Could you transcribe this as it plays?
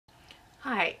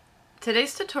Hi,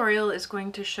 today's tutorial is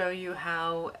going to show you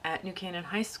how at New Canaan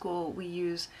High School we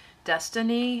use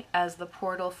Destiny as the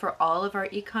portal for all of our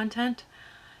e-content,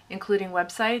 including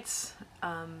websites,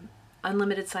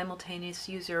 unlimited simultaneous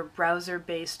user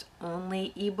browser-based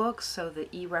only ebooks, so the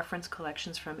e-reference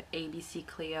collections from ABC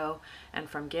Clio and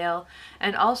from Gale,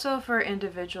 and also for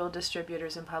individual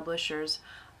distributors and publishers,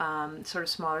 sort of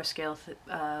smaller scale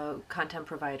content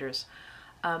providers.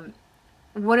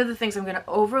 One of the things I'm going to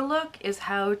overlook is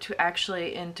how to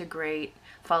actually integrate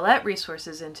Follett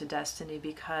resources into Destiny,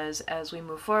 because as we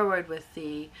move forward with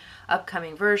the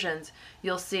upcoming versions,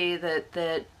 you'll see that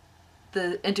the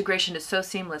integration is so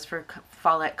seamless for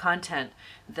Follett content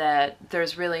that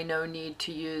there's really no need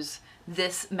to use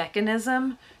this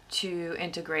mechanism to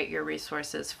integrate your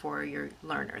resources for your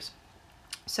learners.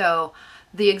 So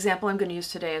the example I'm going to use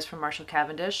today is from Marshall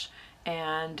Cavendish,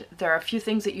 and there are a few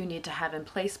things that you need to have in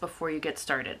place before you get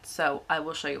started. So I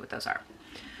will show you what those are.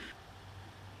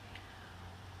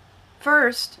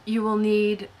 First, you will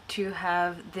need to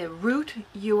have the root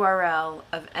URL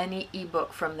of any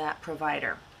ebook from that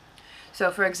provider. So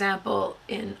for example,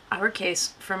 in our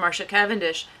case, for Marshall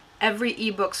Cavendish, every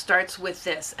ebook starts with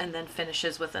this and then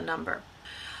finishes with a number.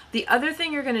 The other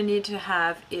thing you're going to need to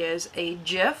have is a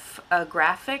GIF, a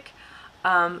graphic,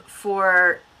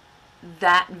 for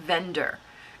that vendor.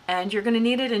 And you're going to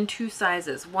need it in two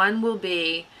sizes. One will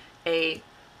be a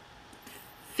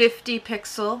 50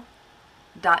 pixel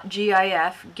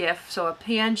 .gif GIF, so a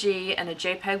PNG and a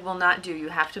JPEG will not do. You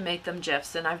have to make them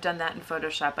GIFs, and I've done that in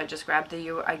Photoshop. I just grabbed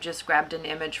an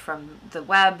image from the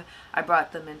web, I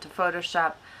brought them into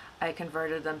Photoshop, I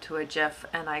converted them to a GIF,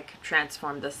 and I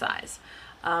transformed the size.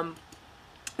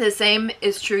 The same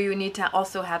is true, you need to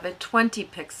also have a 20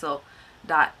 pixel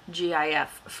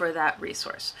 .gif for that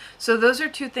resource. So those are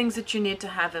two things that you need to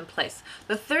have in place.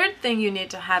 The third thing you need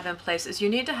to have in place is you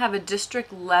need to have a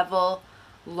district level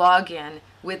login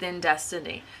within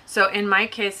Destiny. So in my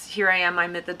case, here I am,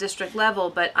 I'm at the district level,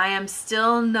 but I am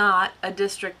still not a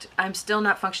district, I'm still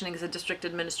not functioning as a district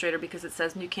administrator because it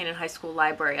says New Canaan High School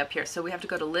Library up here. So we have to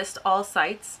go to list all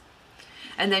sites,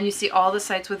 and then you see all the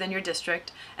sites within your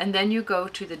district, and then you go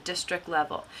to the district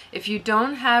level. If you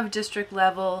don't have district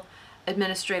level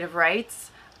administrative rights,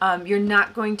 you're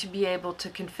not going to be able to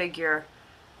configure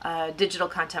digital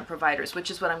content providers,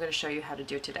 which is what I'm going to show you how to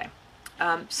do today.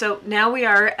 So now we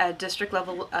are at district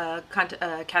level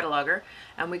cataloger,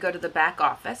 and we go to the back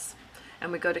office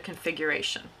and we go to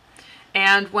configuration.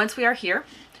 And once we are here,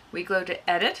 we go to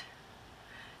edit,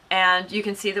 and you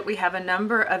can see that we have a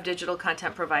number of digital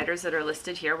content providers that are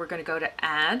listed here. We're going to go to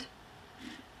add,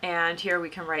 and here we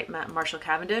can write Marshall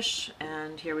Cavendish,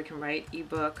 and here we can write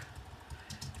ebook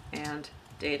and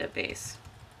database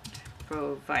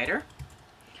provider.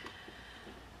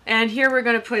 And here we're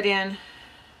going to put in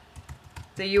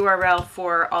the URL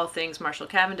for all things Marshall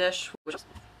Cavendish,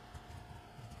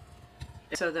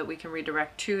 so that we can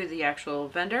redirect to the actual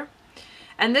vendor.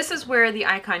 And this is where the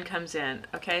icon comes in.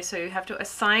 Okay, so you have to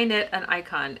assign it an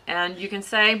icon, and you can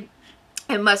say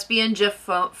it must be in GIF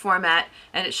format,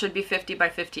 and it should be 50 by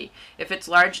 50. If it's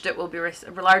larger, it will be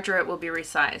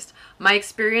resized. My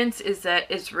experience is that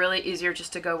it's really easier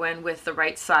just to go in with the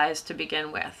right size to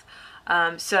begin with.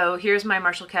 So here's my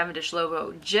Marshall Cavendish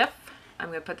logo GIF. I'm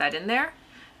going to put that in there.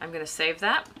 I'm going to save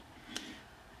that.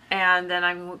 And then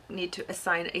I need to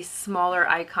assign a smaller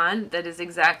icon that is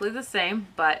exactly the same,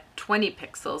 but 20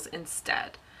 pixels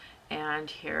instead. And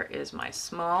here is my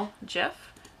small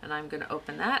GIF. And I'm going to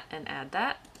open that and add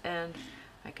that, and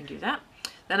I can do that.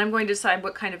 Then I'm going to decide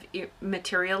what kind of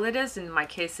material it is. In my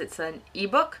case, it's an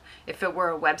ebook. If it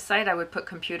were a website, I would put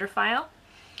computer file.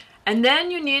 And then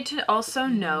you need to also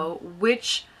know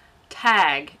which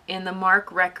tag in the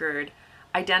MARC record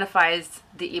identifies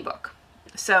the ebook.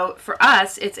 So for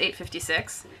us, it's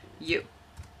 856U.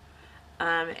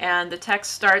 And the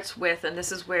text starts with, and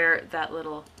this is where that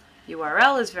little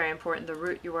URL is very important, the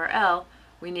root URL.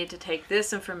 We need to take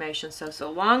this information.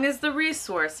 So long as the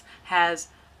resource has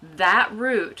that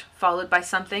root followed by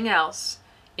something else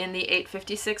in the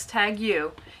 856 tag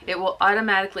U, it will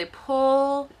automatically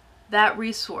pull that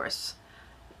resource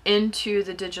into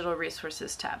the digital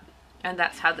resources tab. And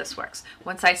that's how this works.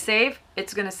 Once I save,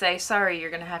 it's going to say, sorry, you're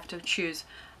going to have to choose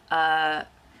a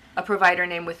provider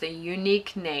name with a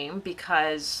unique name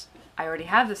because I already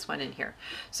have this one in here.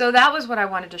 So that was what I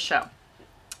wanted to show,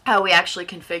 how we actually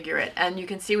configure it. And you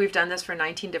can see we've done this for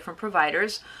 19 different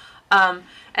providers. And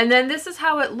then this is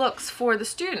how it looks for the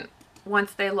student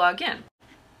once they log in.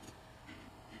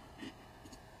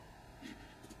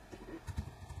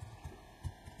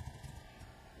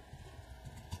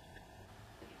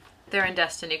 They're in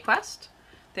Destiny Quest.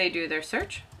 They do their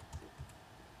search.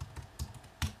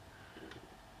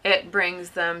 it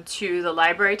brings them to the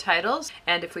library titles,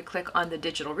 and if we click on the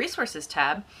Digital Resources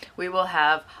tab, we will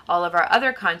have all of our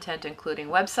other content, including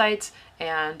websites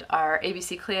and our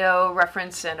ABC Clio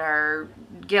reference and our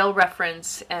Gale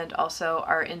reference, and also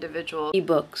our individual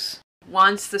ebooks.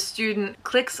 Once the student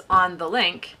clicks on the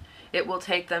link, it will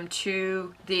take them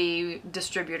to the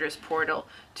distributor's portal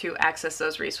to access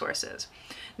those resources.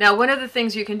 Now, one of the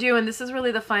things you can do, and this is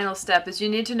really the final step, is you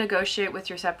need to negotiate with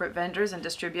your separate vendors and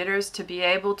distributors to be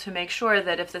able to make sure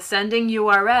that if the sending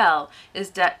URL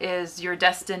is your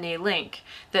Destiny link,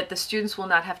 that the students will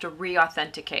not have to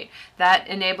re-authenticate. That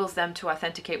enables them to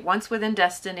authenticate once within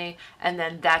Destiny, and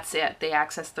then that's it. They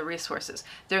access the resources.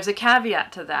 There's a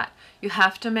caveat to that. You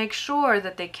have to make sure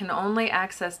that they can only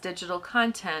access digital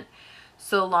content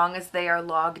so long as they are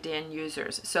logged in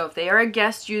users. So if they are a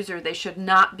guest user, they should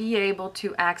not be able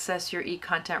to access your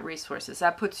e-content resources.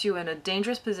 That puts you in a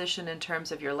dangerous position in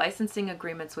terms of your licensing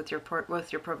agreements with your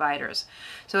providers.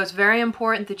 So it's very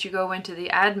important that you go into the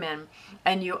admin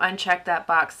and you uncheck that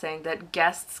box saying that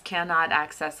guests cannot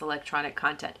access electronic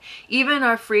content. Even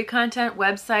our free content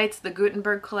websites, the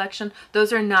Gutenberg collection,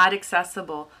 those are not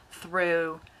accessible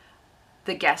through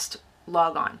the guest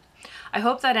logon. I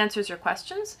hope that answers your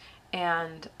questions,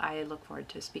 and I look forward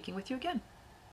to speaking with you again.